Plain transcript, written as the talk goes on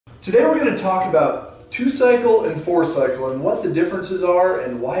Today we're going to talk about 2-cycle and 4-cycle and what the differences are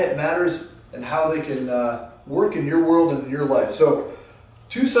and why it matters and how they can work in your world and in your life. So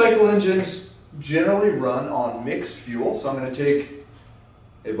 2-cycle engines generally run on mixed fuel. So I'm going to take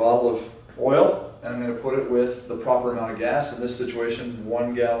a bottle of oil and I'm going to put it with the proper amount of gas. In this situation,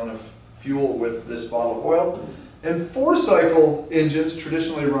 1 gallon of fuel with this bottle of oil. And 4-cycle engines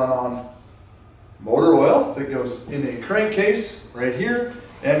traditionally run on motor oil that goes in a crankcase right here,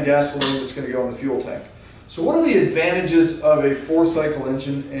 and gasoline that's going to go in the fuel tank. So what are the advantages of a 4-cycle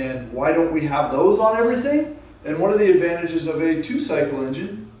engine and why don't we have those on everything? And what are the advantages of a 2-cycle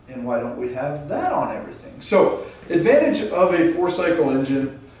engine and why don't we have that on everything? So advantage of a 4-cycle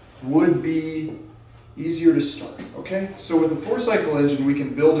engine would be easier to start, okay? So with a 4-cycle engine, we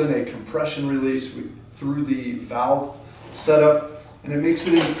can build in a compression release through the valve setup, and it makes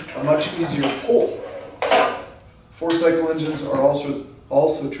it a much easier pull. 4-cycle engines are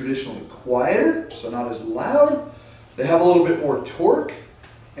also traditionally quieter, so not as loud. They have a little bit more torque,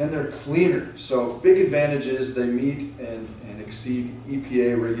 and they're cleaner. So big advantage is they meet and exceed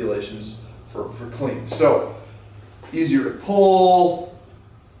EPA regulations for clean. So easier to pull,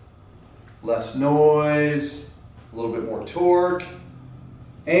 less noise, a little bit more torque,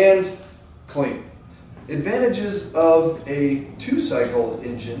 and clean. Advantages of a 2-cycle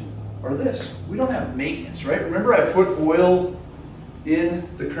engine are this. We don't have maintenance, right? Remember I put oil in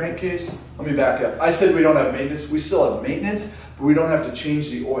the crankcase? Let me back up. I said we don't have maintenance. We still have maintenance, but we don't have to change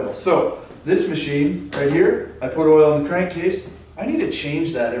the oil. So this machine right here, I put oil in the crankcase. I need to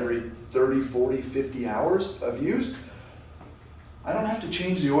change that every 30, 40, 50 hours of use. I don't have to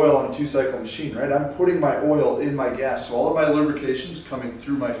change the oil on a 2-cycle machine, right? I'm putting my oil in my gas, so all of my lubrication's coming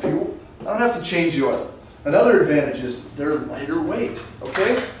through my fuel. I don't have to change the oil. Another advantage is they're lighter weight,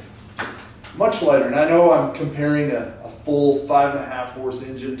 okay? Much lighter. And I know I'm comparing a full 5.5 horse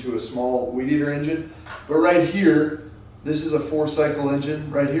engine to a small weed eater engine, but right here, this is a 4-cycle engine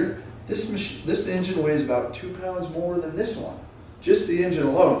right here. This engine weighs about 2 pounds more than this one, just the engine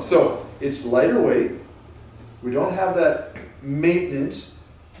alone. So it's lighter weight. We don't have that maintenance.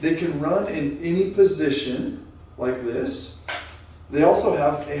 They can run in any position like this. They also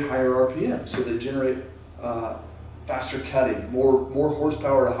have a higher RPM, so they generate faster cutting, more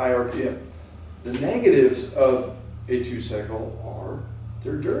horsepower at a high RPM. The negatives of a 2-cycle are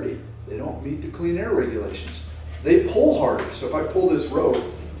they're dirty. They don't meet the clean air regulations. They pull harder. So if I pull this rope,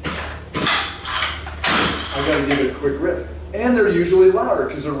 I've got to give it a quick rip. And they're usually louder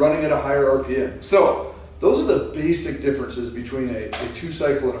because they're running at a higher RPM. So those are the basic differences between a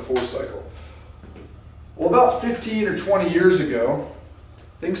 2-cycle and a 4-cycle. Well, about 15 or 20 years ago,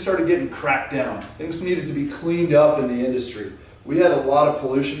 things started getting cracked down. Things needed to be cleaned up in the industry. We had a lot of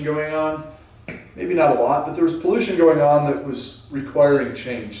pollution going on. Maybe not a lot, but there was pollution going on that was requiring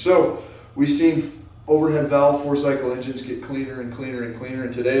change. So we've seen overhead valve 4-cycle engines get cleaner and cleaner and cleaner,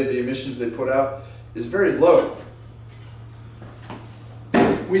 and today the emissions they put out is very low.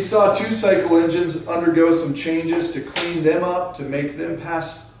 We saw 2-cycle engines undergo some changes to clean them up, to make them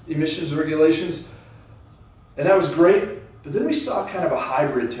pass emissions regulations, and that was great. But then we saw kind of a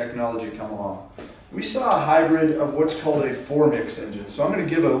hybrid technology come along. We saw a hybrid of what's called a 4-mix engine. So I'm going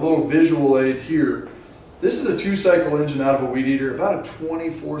to give a little visual aid here. This is a 2-cycle engine out of a weed eater, about a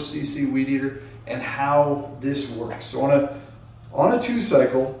 24 cc weed eater, and how this works. So on a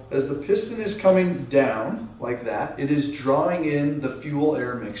 2-cycle, as the piston is coming down like that, it is drawing in the fuel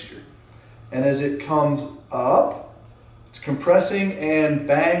air mixture. And as it comes up, it's compressing, and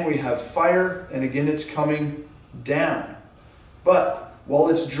bang, we have fire, and again it's coming down. But while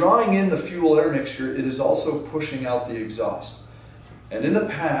it's drawing in the fuel air mixture, it is also pushing out the exhaust. And in the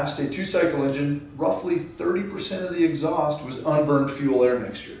past, a 2-cycle engine, roughly 30% of the exhaust was unburned fuel air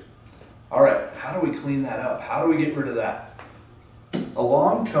mixture. All right, how do we clean that up? How do we get rid of that?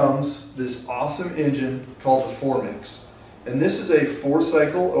 Along comes this awesome engine called the 4-mix. And this is a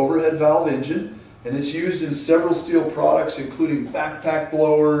 4-cycle overhead valve engine, and it's used in several Stihl products, including backpack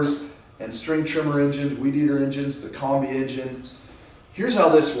blowers and string trimmer engines, weed eater engines, the combi engine. Here's how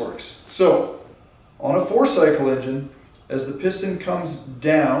this works. So on a 4-cycle engine, as the piston comes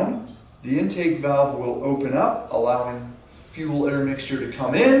down, the intake valve will open up, allowing fuel air mixture to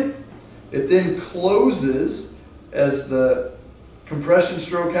come in. It then closes as the compression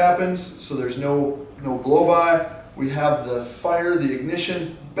stroke happens, so there's no blow by. We have the fire, the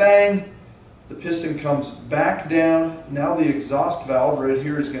ignition, bang, the piston comes back down. Now the exhaust valve right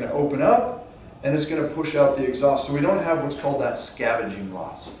here is going to open up, and it's going to push out the exhaust. So we don't have what's called that scavenging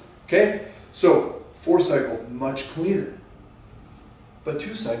loss. Okay? So 4-cycle, much cleaner. But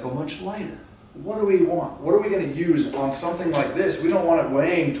 2-cycle, much lighter. what do we want? What are we going to use on something like this? We don't want it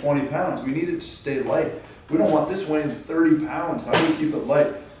weighing 20 pounds. We need it to stay light. We don't want this weighing 30 pounds. How do we keep it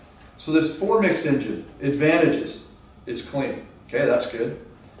light? So this 4-mix engine, advantages. It's clean. Okay, that's good.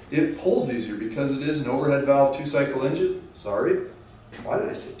 It pulls easier because it is an overhead valve 2-cycle engine. Sorry. Why did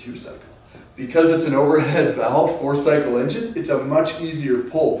I say 2-cycle? Because it's an overhead valve 4-cycle engine, it's a much easier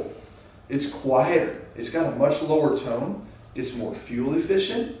pull. It's quieter. It's got a much lower tone. It's more fuel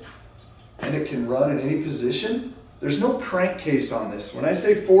efficient. And it can run in any position. There's no crankcase on this. When I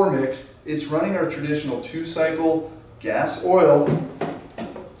say 4-mix, it's running our traditional 2-cycle gas oil.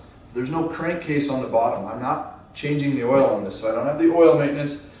 There's no crankcase on the bottom. I'm not changing the oil on this, so I don't have the oil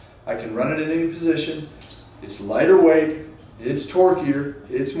maintenance. I can run it in any position. It's lighter weight. It's torquier.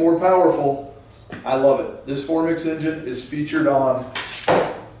 It's more powerful. I love it. This 4-mix engine is featured on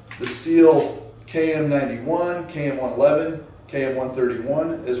the Stihl KM91, KM111,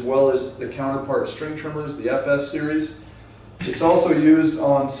 KM131, as well as the counterpart string trimmers, the FS series. It's also used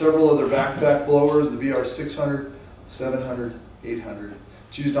on several other backpack blowers, the VR600, 700, 800.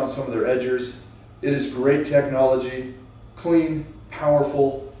 It's used on some of their edgers. It is great technology, clean,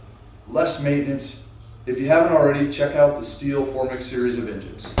 powerful, less maintenance. If you haven't already, check out the Stihl 4-mix series of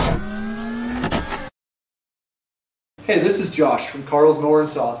engines. Hey, this is Josh from Carl's Mower and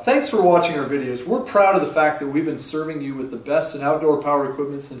Saw. Thanks for watching our videos. We're proud of the fact that we've been serving you with the best in outdoor power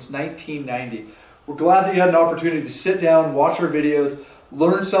equipment since 1990. We're glad that you had an opportunity to sit down, watch our videos,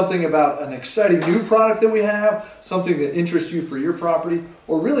 learn something about an exciting new product that we have, something that interests you for your property,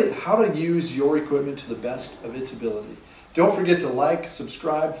 or really how to use your equipment to the best of its ability. Don't forget to like,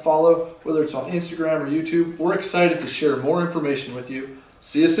 subscribe, follow, whether it's on Instagram or YouTube. We're excited to share more information with you.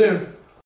 See you soon.